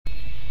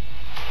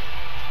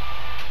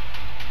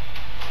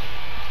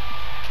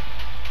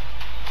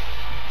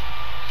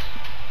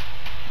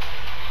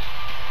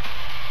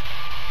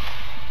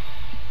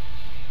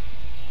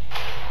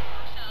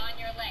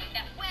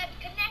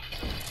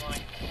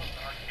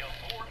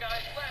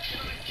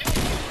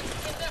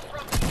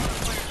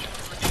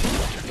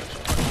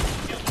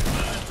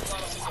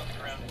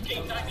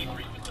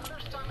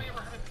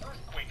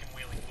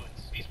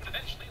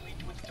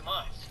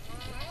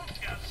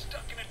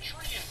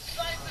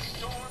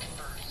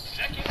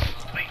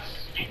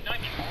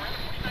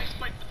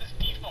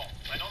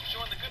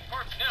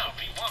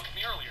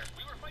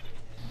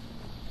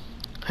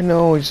I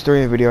know it's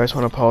during the video. I just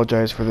want to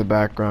apologize for the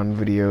background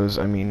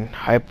videos. I mean,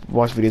 I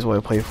watch videos while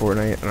I play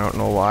Fortnite, and I don't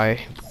know why.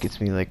 It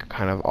gets me like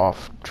kind of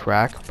off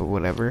track, but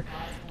whatever.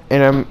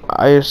 And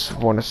I just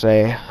want to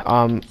say,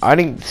 I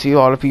didn't see a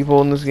lot of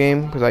people in this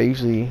game because I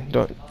usually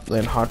don't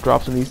land hot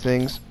drops in these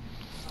things.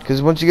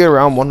 Because once you get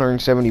around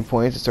 170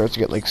 points, it starts to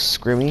get like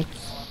scrimmy.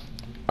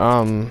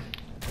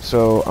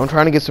 So I'm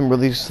trying to get some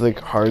really like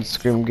hard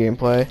scrim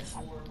gameplay.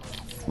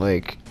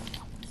 Like,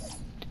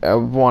 I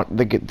want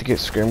to get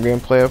scrim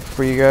gameplay up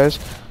for you guys.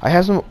 I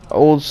have some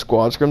old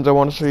squad scrims I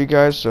want to show you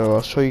guys, so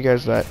I'll show you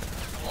guys that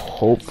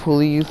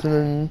hopefully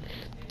within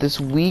this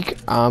week.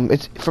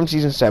 It's from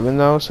season 7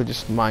 though, so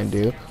just mind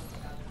you.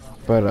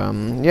 But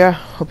yeah,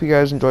 hope you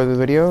guys enjoy the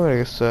video. I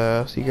guess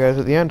see you guys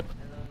at the end.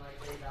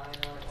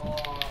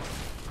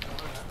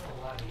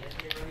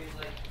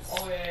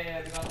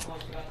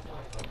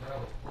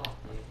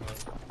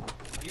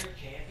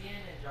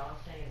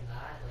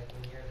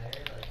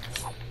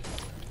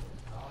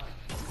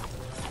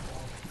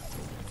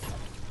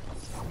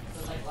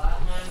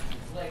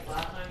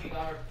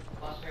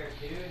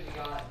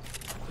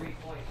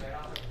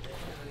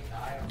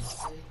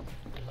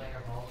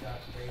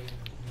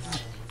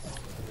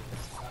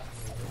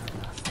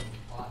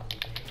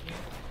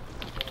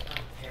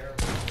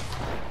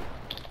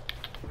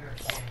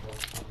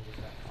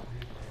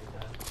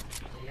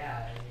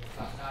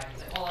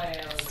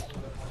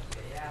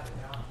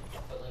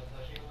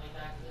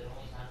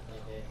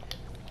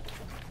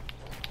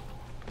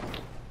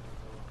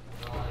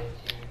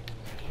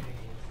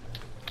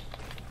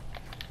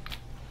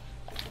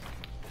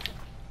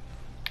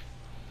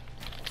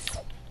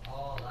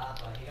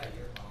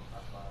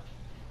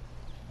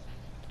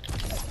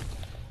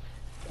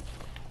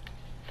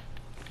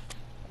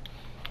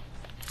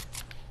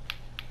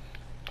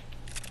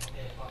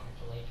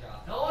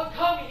 No one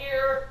come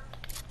here!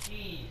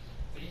 Jeez.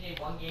 We just need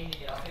one game to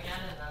get up again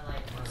and then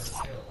like we're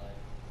chill like.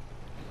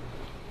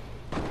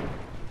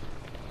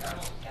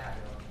 Everyone's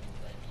scattered on me,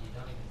 like you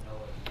don't even know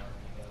where you're gonna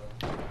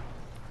go.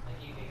 Like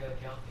you could go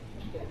jump and you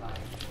can get by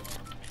people.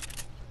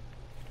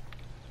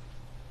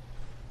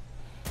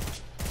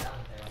 Down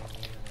there, I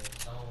mean, there's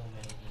so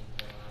many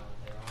teams around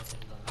there, all this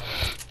is a metal.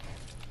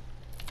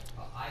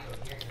 But I go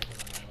here because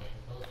of the metal,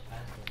 it's so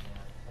expensive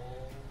man.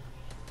 Oh,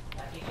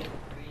 I can get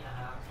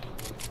 3.5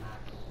 people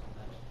max.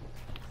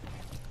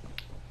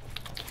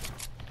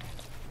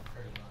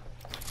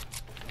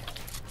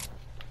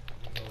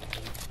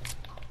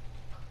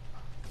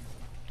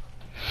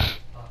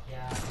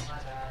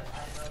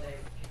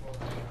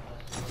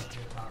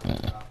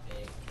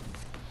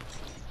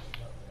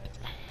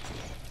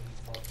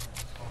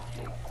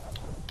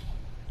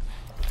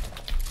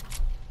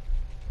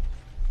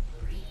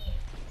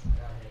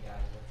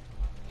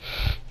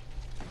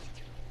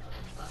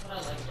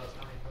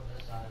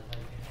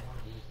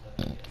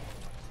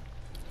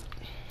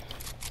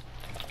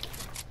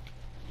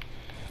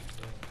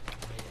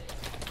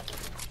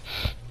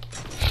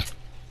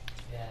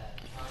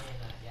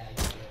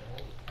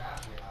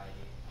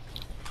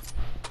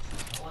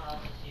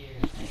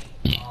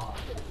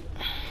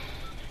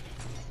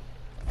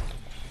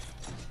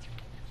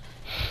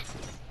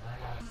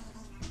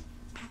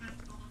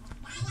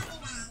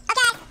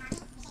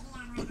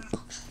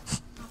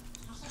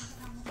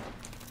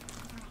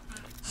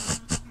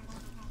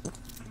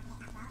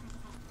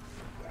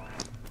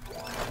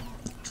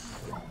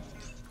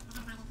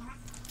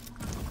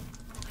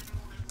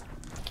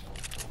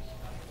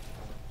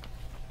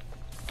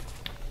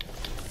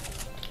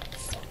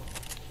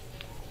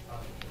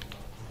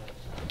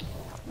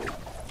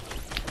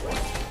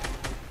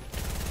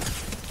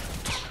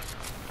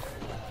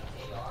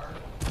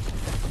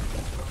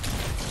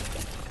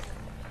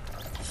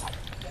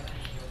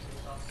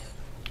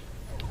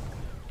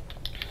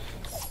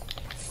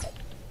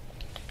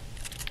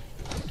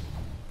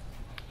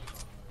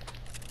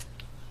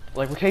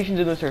 Like rotations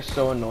in this are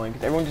so annoying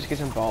because everyone just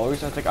gets in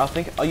ballers. And it's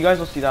like you guys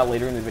will see that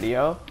later in the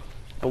video,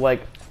 but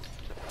like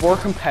for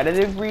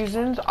competitive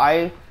reasons,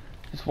 I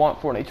just want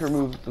Fortnite to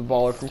remove the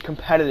baller from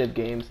competitive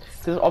games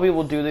because all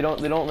people do they don't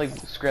like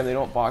scrim, they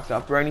don't box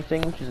up or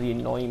anything, which is the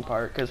annoying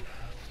part. Because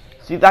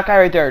see that guy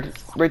right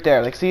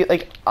there, like see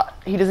like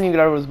he doesn't even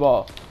get out of his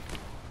ball.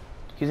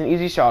 He's an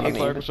easy shot on me.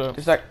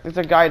 There's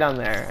a guy down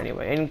there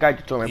anyway. Any guy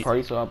to join my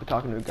party, so I'll be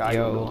talking to a guy.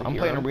 Yo, I'm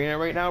playing arena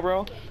right now,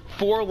 bro.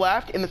 4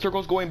 left, and the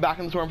circle's going back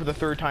in the storm for the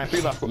 3rd time. 3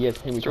 left. Yes,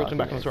 circle's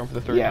back in the storm for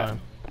the 3rd time.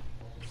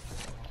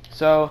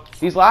 So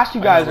these last 2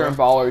 guys are in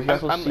ballers. You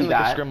guys will I'm see in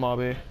that. The scrim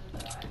lobby.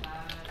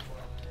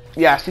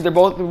 Yeah, see they're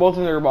both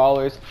in their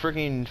ballers.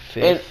 Freaking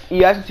 5th. And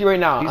you guys can see right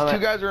now. These 2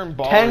 guys are in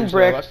ballers. 10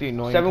 bricks,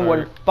 7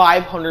 wood,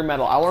 500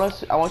 metal. I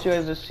want you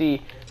guys to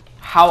see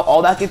how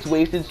all that gets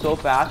wasted so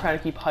fast trying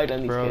to keep height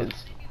on these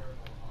kids.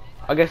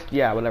 I guess,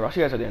 yeah, whatever. I'll see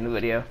you guys at the end of the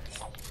video.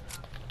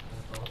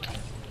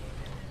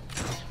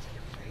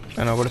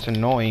 I know, but it's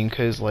annoying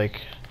because, like,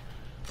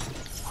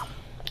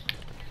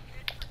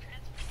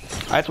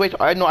 I have to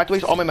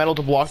waste all my metal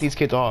to block these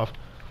kids off.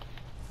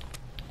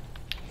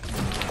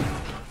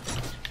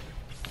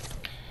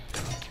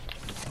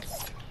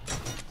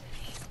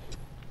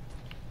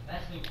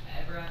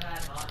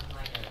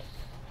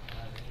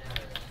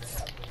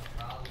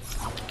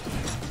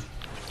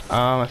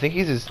 I think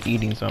he's just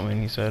eating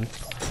something, he said.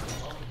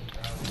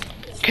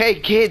 Okay,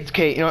 kids,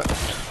 okay, you know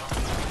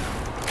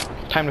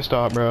what? Time to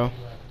stop, bro.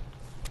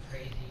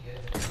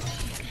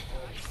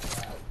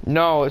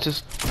 No, it's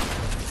just...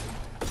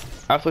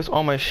 I've placed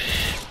all my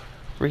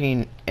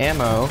freaking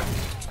ammo.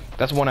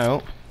 That's one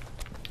out.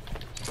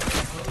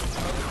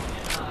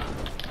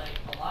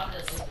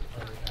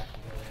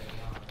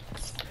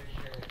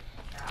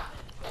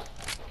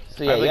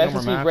 So yeah, you guys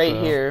can see right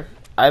here,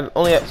 I've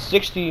only at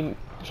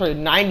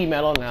 90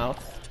 metal now,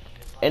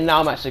 and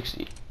now I'm at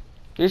 60.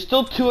 There's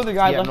still 2 other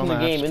guys left in the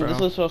game, and this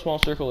is how small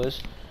circle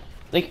is.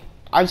 Like,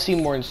 I've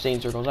seen more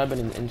insane circles. I've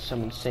been in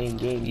some insane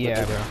games.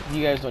 Yeah, bro.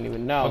 You guys don't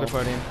even know. Other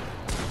party.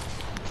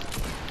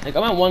 Like,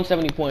 I'm at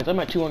 170 points. I'm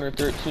at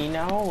 213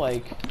 now.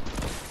 Like,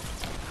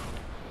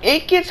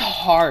 it gets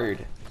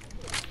hard.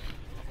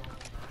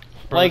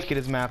 Bro, like, let's get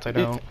his mats. I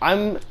don't.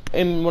 I'm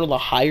in one of the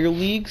higher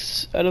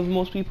leagues out of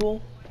most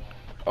people.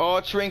 Oh,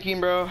 it's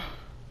shrinking, bro.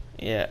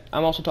 Yeah,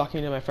 I'm also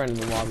talking to my friend in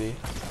the lobby.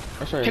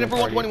 Or sorry, Hit it for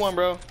 121,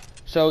 bro.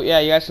 So yeah,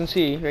 you guys can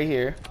see right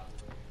here.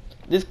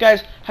 This guy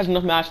has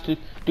enough mats to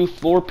do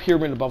 4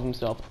 pyramid above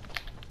himself.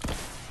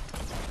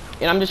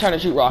 And I'm just trying to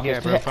shoot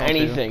rockets to hit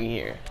anything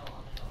here.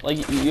 Like,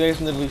 you guys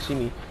can literally see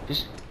me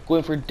just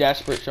going for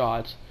desperate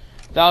shots.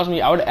 If that was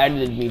me, I would have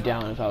edited me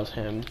down if that was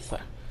him.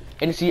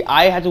 And see,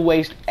 I had to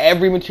waste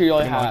every material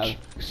I have,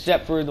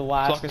 except for the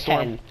last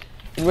 10.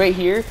 And right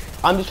here,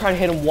 I'm just trying to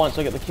hit him once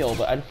so I get the kill,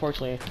 but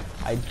unfortunately,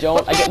 I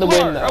don't. I get the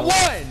win though. I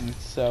won!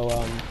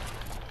 So,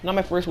 not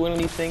my first win on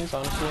these things,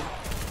 honestly.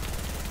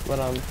 But,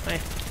 hey,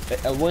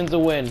 a win's a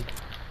win.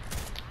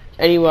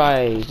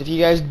 Anyways, if you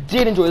guys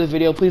did enjoy the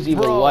video, please leave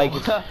a like.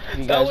 If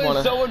you guys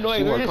want to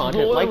see more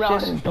content like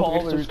this, don't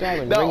forget to subscribe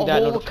and ring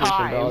that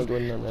notification bell to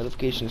join the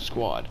notification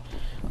squad.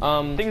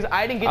 Things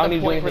I didn't get the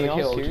point for the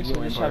kill.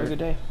 Just have a good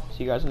day.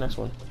 See you guys in the next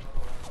one.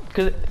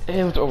 Because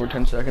it was over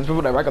 10 seconds, but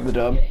whatever, I got the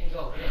dub.